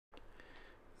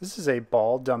This is a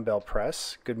ball dumbbell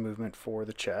press, good movement for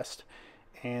the chest.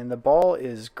 And the ball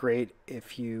is great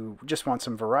if you just want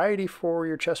some variety for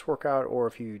your chest workout, or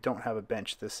if you don't have a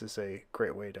bench, this is a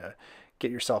great way to get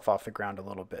yourself off the ground a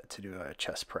little bit to do a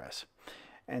chest press.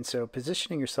 And so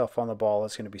positioning yourself on the ball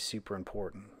is going to be super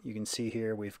important. You can see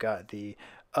here we've got the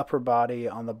upper body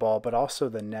on the ball, but also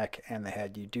the neck and the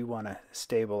head. You do want to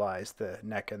stabilize the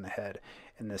neck and the head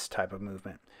in this type of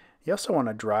movement. You also want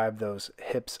to drive those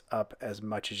hips up as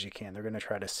much as you can. They're going to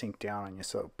try to sink down on you.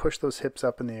 So push those hips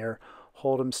up in the air,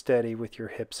 hold them steady with your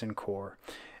hips and core.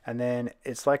 And then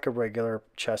it's like a regular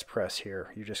chest press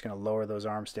here. You're just going to lower those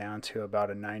arms down to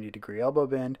about a 90-degree elbow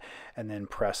bend and then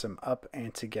press them up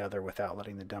and together without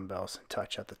letting the dumbbells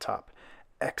touch at the top.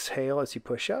 Exhale as you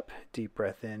push up, deep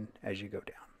breath in as you go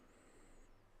down.